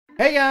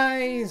Hey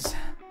guys,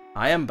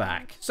 I am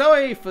back.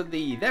 Sorry for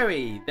the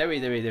very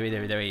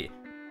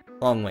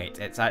long wait.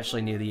 It's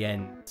actually near the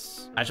end.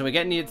 Actually, we're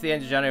getting near to the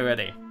end of January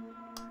already.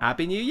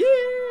 Happy New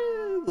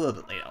Year! A little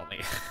bit late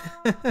only.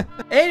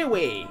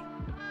 Anyway,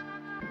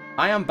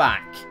 I am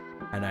back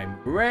and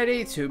I'm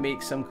ready to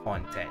make some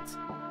content.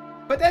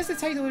 But as the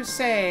title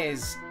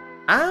says,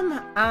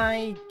 am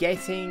I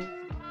getting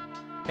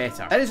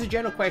better? That is a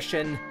general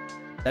question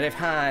that I've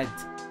had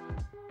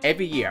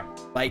every year.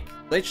 Like,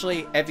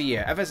 literally every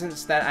year. Ever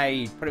since that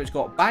I pretty much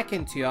got back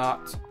into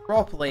art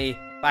properly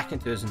back in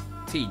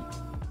 2015.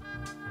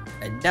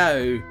 And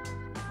now,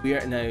 we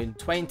are now in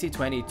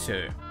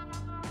 2022.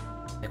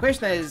 The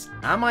question is,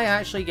 am I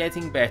actually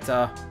getting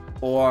better?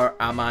 Or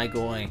am I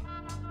going,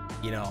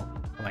 you know,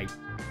 like,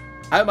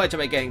 how much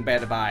am I getting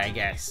better by, I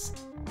guess?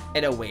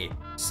 In a way.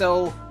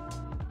 So,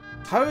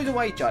 how do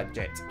I judge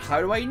it?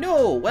 How do I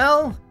know?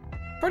 Well,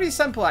 pretty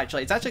simple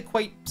actually. It's actually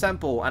quite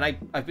simple, and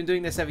I've been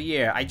doing this every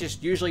year. I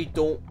just usually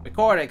don't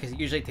record it because it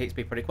usually takes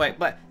me pretty quick.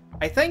 But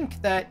I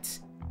think that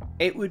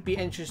it would be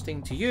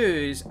interesting to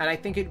use, and I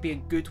think it'd be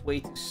a good way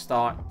to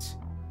start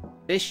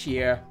this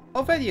year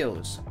of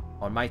videos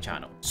on my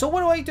channel. So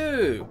what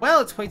do?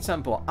 Well, it's quite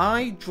simple.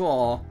 I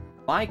draw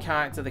my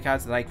character, the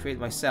character that I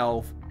created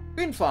myself,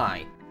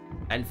 GreenFly,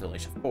 and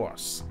Foolish, of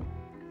course.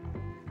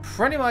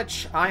 Pretty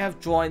much, I have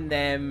drawn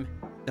them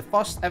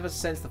ever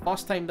since the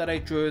first time that I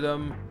drew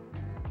them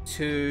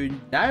to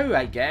now,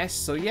 I guess.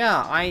 So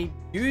yeah, I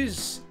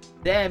use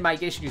them, I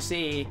guess you could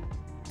say,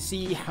 to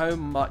see how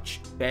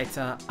much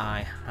better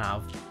I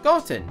have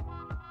gotten.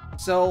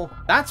 So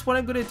that's what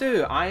I'm going to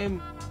do.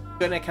 I'm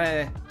going to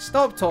kind of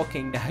stop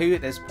talking now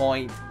at this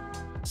point,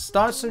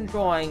 start some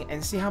drawing,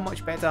 and see how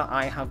much better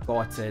I have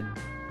gotten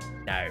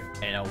now,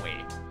 in a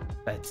way.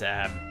 But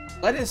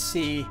let us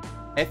see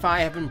if I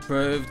have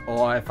improved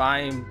or if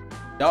I'm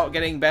not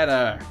getting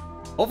better.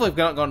 Hopefully I've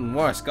not gotten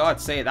worse. God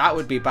say, that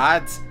would be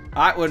bad.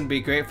 That wouldn't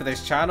be great for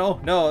this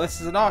channel. No, this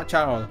is an art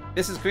channel.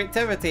 This is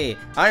creativity.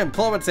 I am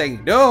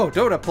plummeting. No,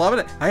 don't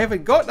plummet. I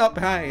haven't gotten up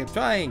high. I'm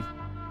trying.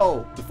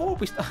 Oh, before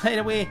we start,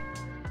 anyway,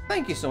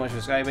 thank you so much for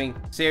subscribing.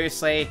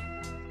 Seriously,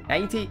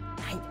 90.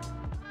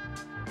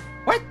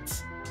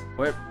 What?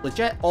 We're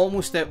legit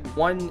almost at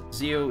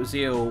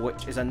 100,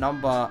 which is a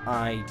number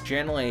I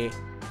generally,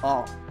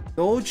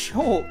 no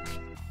joke,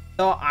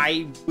 thought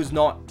I was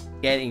not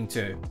getting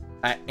to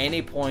at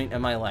any point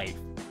in my life.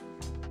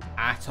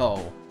 At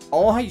all.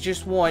 All I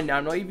just want,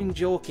 I'm not even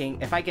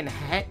joking, if I can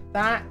hit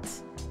that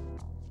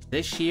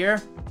this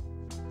year,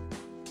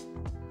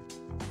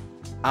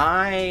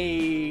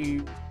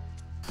 I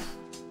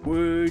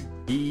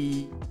would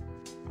be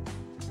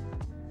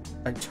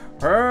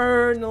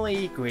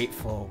eternally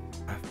grateful.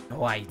 I have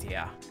no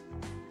idea.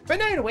 But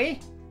anyway,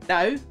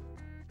 now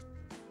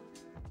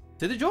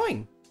to the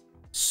drawing.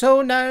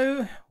 So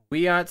now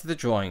we are to the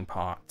drawing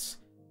part.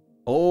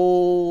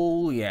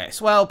 Oh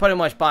yes, well, pretty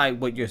much by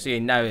what you're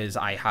seeing now is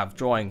I have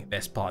drawing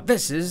this part.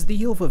 This is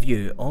the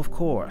overview, of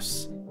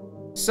course.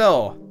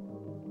 So,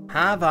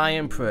 have I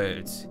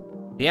improved?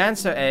 The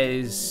answer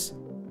is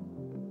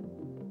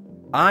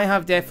I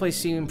have definitely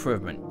seen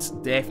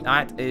improvement.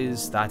 That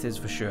is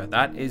for sure.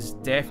 That is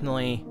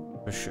definitely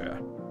for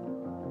sure.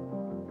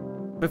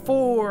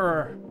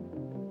 Before,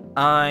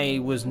 I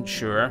wasn't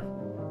sure.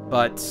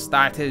 But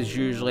that is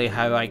usually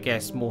how I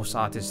guess most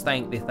artists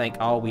think. They think,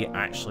 are we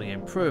actually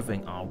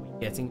improving? Are we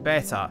getting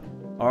better?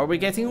 Are we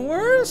getting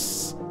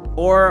worse?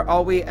 Or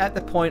are we at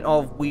the point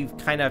of we've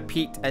kind of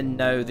peaked and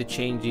now the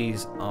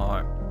changes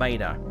are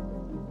minor?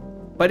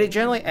 But it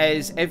generally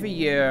is. Every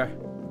year,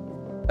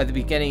 at the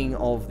beginning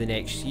of the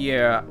next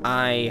year,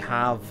 I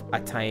have a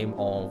time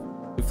of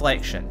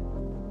reflection.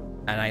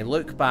 And I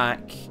look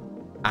back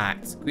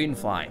at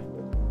GreenFly.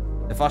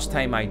 The first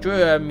time I drew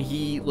him,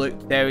 he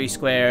looked very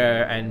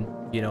square and,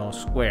 you know,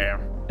 square.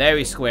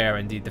 Very square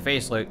indeed. The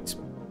face looked,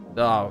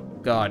 oh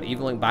god,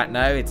 even looking back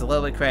now, it's a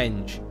little bit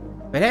cringe.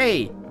 But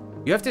hey,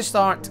 you have to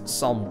start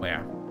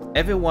somewhere.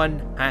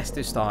 Everyone has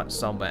to start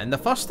somewhere. And the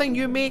first thing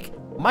you make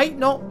might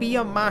not be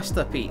a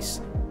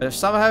masterpiece. But if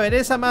somehow it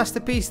is a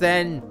masterpiece,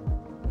 then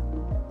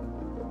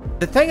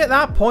the thing at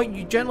that point,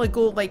 you generally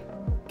go like,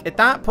 at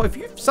that point, if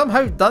you've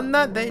somehow done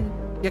that, then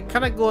you're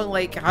kind of going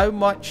like, how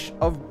much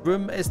of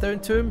room is there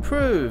to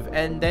improve?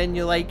 And then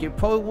you're like, you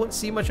probably won't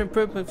see much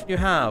improvement if you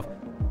have.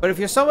 But if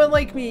you're someone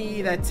like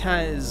me that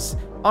has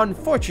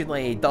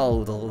unfortunately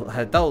dulled a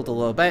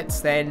little bit,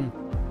 then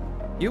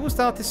you will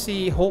start to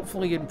see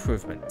hopefully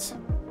improvement.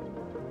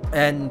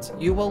 And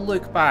you will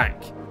look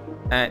back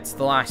at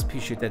the last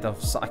piece you did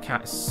of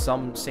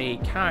some say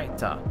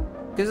character.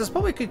 Because there's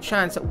probably a good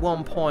chance at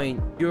one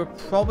point you're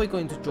probably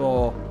going to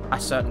draw a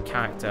certain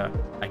character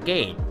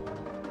again.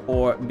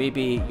 Or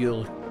maybe you'll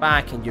look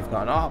back and you've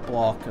got an art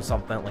block or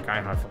something like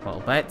I have for a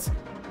little bit,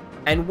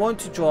 and want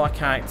to draw a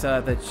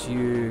character that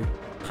you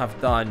have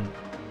done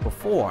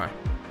before,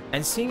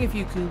 and seeing if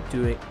you can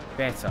do it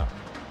better.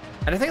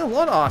 And I think a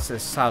lot of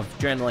artists have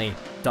generally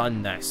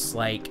done this.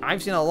 Like,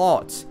 I've seen a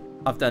lot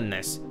have done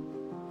this.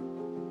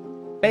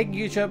 Big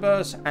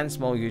YouTubers and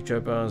small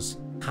YouTubers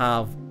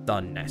have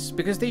done this,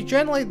 because they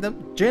generally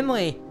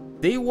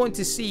they want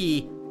to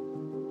see,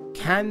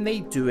 can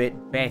they do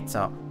it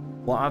better?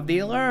 What have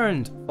they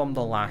learned from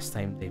the last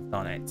time they've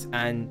done it?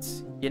 And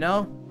you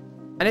know,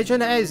 and it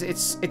generally is.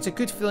 It's a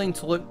good feeling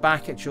to look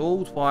back at your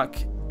old work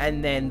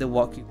and then the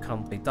work you've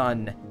currently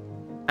done.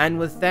 And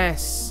with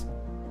this,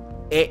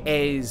 it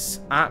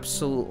actually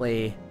baffles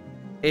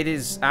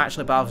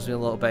me a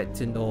little bit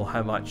to know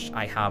how much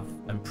I have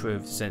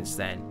improved since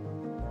then.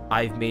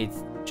 I've made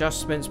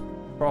adjustments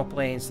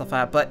properly and stuff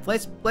like that,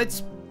 but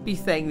let's be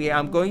thinking.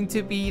 I'm going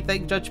to be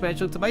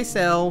judgmental to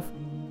myself.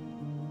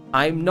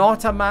 I'm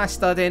not a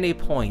master at any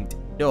point.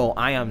 No,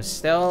 I am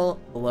still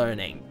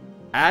learning.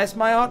 Is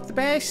my art the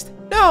best?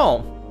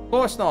 No, of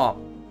course not.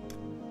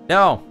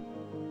 No,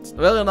 it's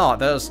really not.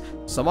 There's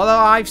some other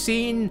I've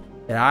seen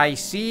that I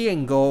see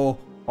and go,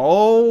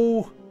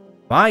 oh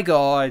my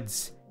god,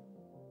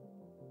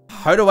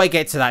 how do I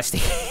get to that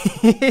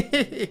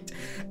stage?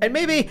 And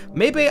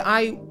maybe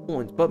I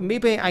won't, but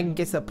maybe I can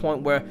get to the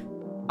point where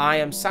I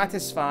am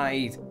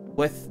satisfied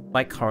with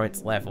my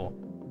current level.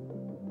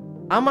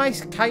 Am I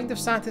kind of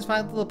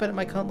satisfied a little bit at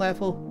my current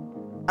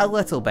level? A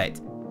little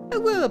bit. A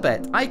little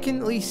bit. I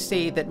can at least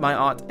say that my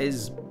art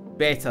is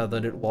better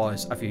than it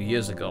was a few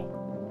years ago.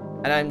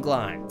 And I'm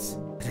glad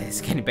that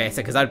it's getting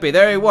better, because I'd be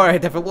very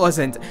worried if it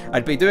wasn't.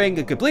 I'd be doing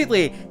a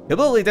completely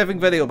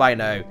different video by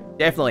now.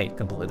 Definitely a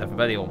completely different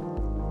video.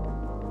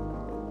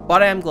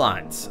 But I am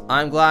glad.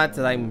 I'm glad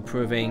that I'm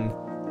improving.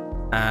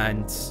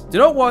 And do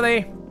not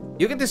worry.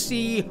 You get to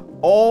see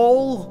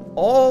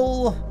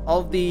all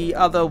of the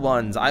other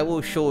ones I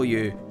will show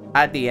you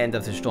at the end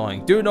of this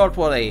drawing. Do not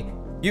worry.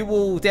 You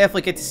will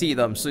definitely get to see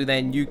them, so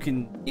then you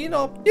can, you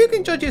know, you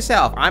can judge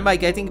yourself. Am I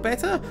getting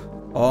better?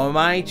 Or am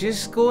I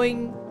just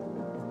going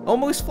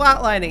almost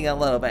flatlining a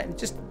little bit and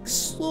just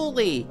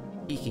slowly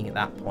peaking at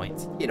that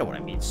point? You know what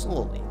I mean,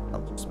 slowly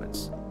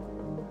adjustments.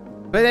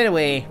 But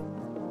anyway,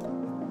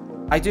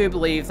 I do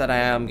believe that I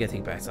am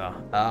getting better.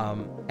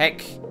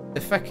 Heck,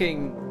 the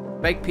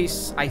freaking big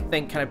piece, I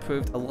think, kind of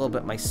proved a little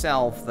bit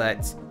myself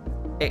that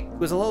it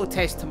was a little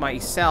test to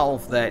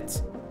myself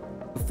that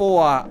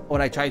before,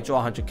 when I tried to draw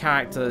 100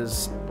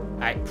 characters,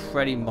 I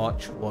pretty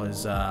much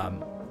was,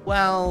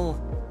 well,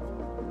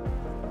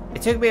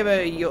 it took me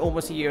about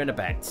almost a year and a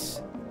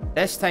bit.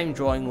 This time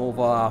drawing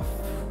over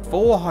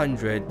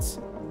 400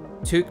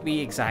 took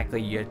me exactly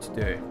a year to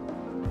do.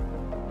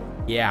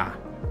 Yeah.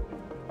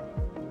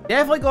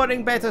 Definitely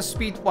getting better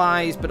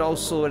speed-wise, but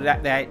also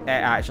that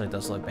actually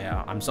does look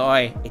better. I'm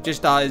sorry, it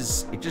just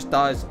does. It just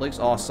does. It looks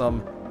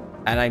awesome,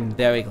 and I'm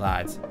very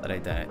glad that I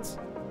did it.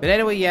 But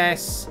anyway,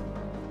 yes,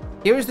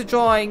 here is the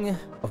drawing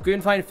of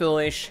GreenFly and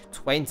Foolish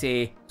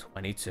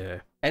 2022,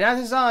 and that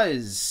is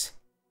us.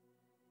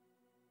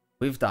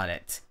 We've done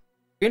it.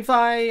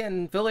 GreenFly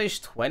and Foolish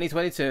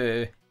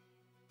 2022,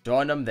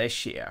 drawing them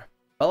this year.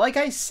 But like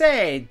I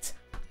said,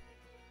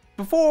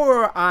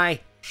 before I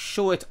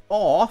show it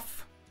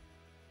off,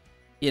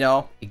 you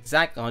know,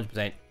 exactly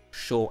 100%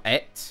 show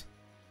it,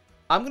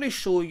 I'm going to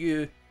show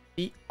you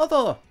the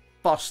other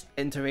first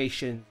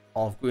iteration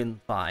of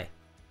GreenFly.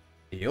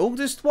 The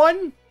oldest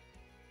one.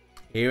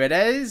 Here it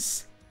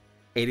is.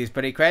 It is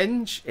pretty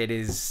cringe. It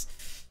is...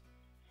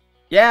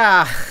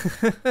 yeah.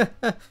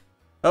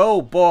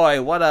 Oh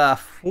boy, what a...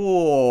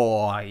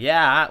 oh,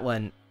 yeah, that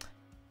one.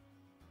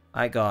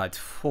 My god.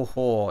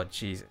 Oh,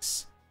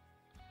 Jesus.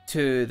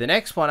 To the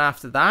next one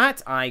after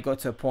that, I got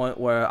to a point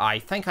where I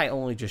think I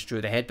only just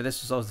drew the head, but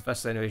this was also the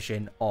first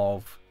iteration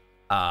of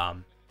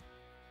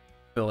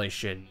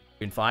Foolish and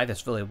GreenFly.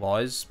 This really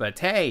was, but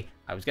hey,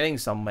 I was getting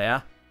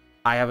somewhere.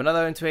 I have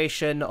another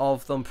iteration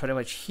of them pretty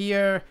much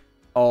here,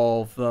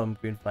 of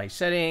GreenFly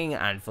sitting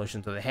and Foolish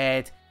into the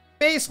head.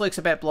 Base looks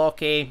a bit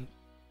blocky.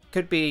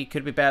 Could be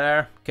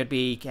better. Could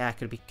be better.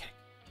 Could be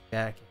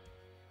a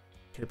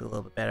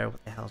little bit better.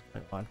 What the hell's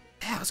going on?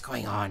 What the hell's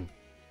going on?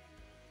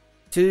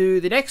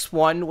 To the next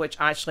one, which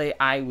actually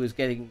I was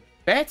getting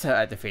better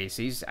at the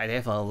faces. I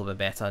definitely a little bit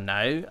better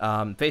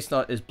now. Face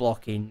not as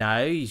blocky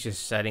now. He's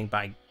just sitting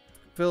by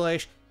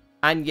Foolish.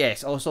 And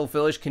yes, also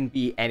Foolish can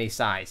be any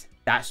size.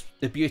 That's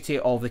the beauty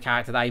of the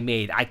character that I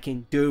made. I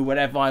can do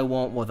whatever I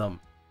want with them.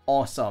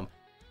 Awesome.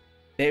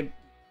 The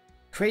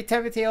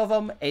creativity of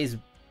them is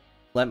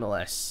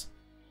limitless.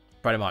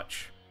 Pretty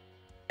much.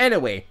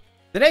 Anyway,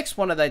 the next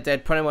one that I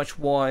did pretty much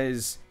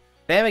was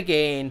them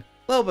again.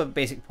 A little bit of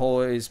basic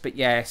pose, but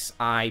yes,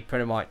 I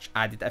pretty much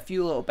added a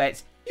few little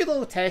bits, few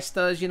little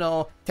testers, you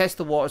know, test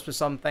the waters with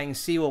some things,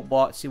 see what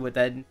worked, see what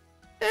didn't,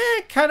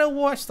 kind of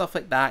what, stuff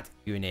like that,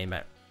 you name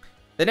it.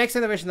 The next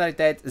iteration that I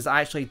did is I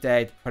actually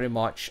did pretty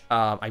much,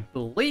 I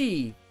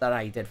believe that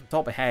I did from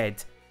top of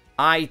head,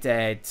 I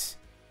did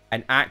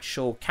an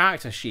actual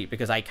character sheet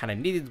because I kind of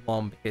needed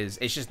one because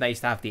it's just nice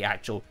to have the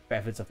actual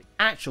reference of the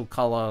actual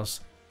colours,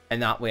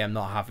 and that way I'm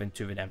not having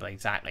to remember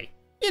exactly.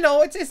 You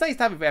know, it's nice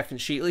to have a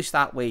reference sheet. At least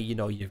that way, you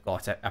know, you've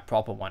got a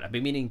proper one. I've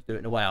been meaning to do it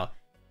in a while.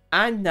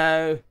 And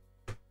now,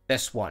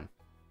 this one.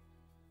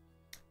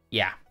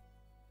 Yeah.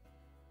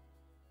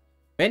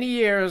 Many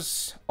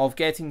years of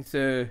getting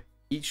through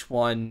each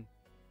one.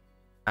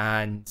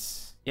 And,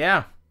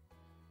 yeah.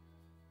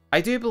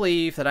 I do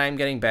believe that I'm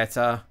getting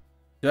better.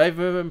 Do I have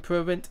room for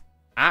improvement?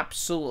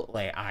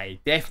 Absolutely, I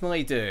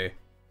definitely do.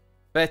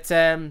 But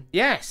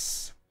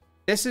yes,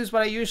 this is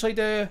what I usually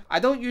do. I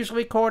don't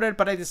usually record it,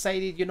 but I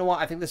decided, you know what,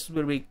 I think this is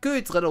going to be a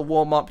good little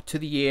warm up to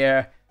the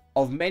year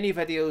of many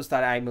videos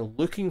that I'm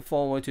looking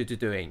forward to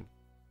doing.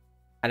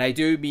 And I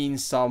do mean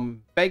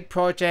some big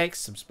projects,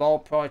 some small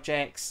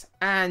projects,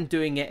 and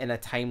doing it in a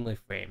timely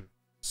frame.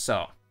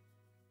 So,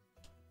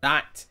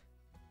 that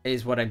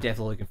is what I'm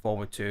definitely looking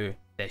forward to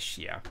this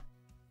year.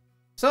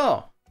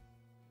 So,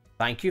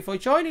 thank you for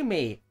joining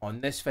me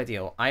on this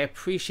video. I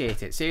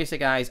appreciate it. Seriously,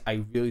 guys,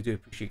 I really do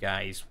appreciate you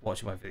guys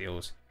watching my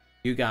videos.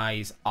 You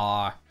guys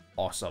are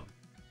awesome.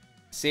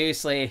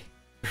 Seriously,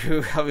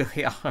 you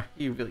really are.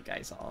 You really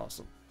guys are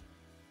awesome.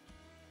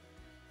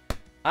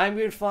 I'm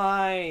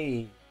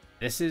GreenFly.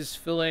 This is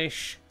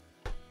Foolish.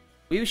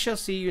 We shall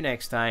see you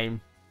next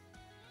time.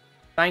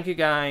 Thank you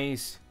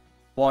guys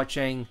for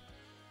watching,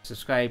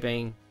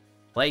 subscribing,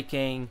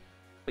 liking,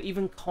 but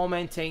even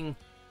commenting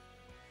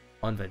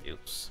on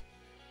videos.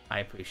 I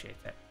appreciate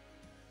it.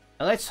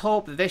 And let's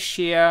hope that this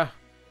year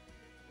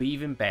will be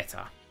even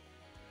better.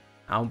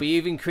 I'll be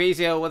even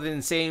crazier with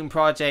insane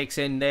projects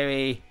and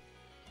very,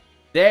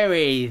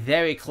 very,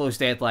 very close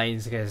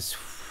deadlines because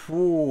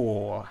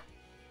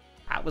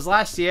that was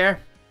last year.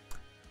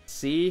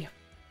 See,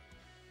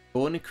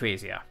 going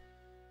crazier.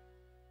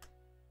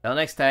 Till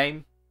next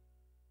time,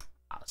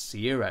 I'll see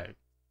you around.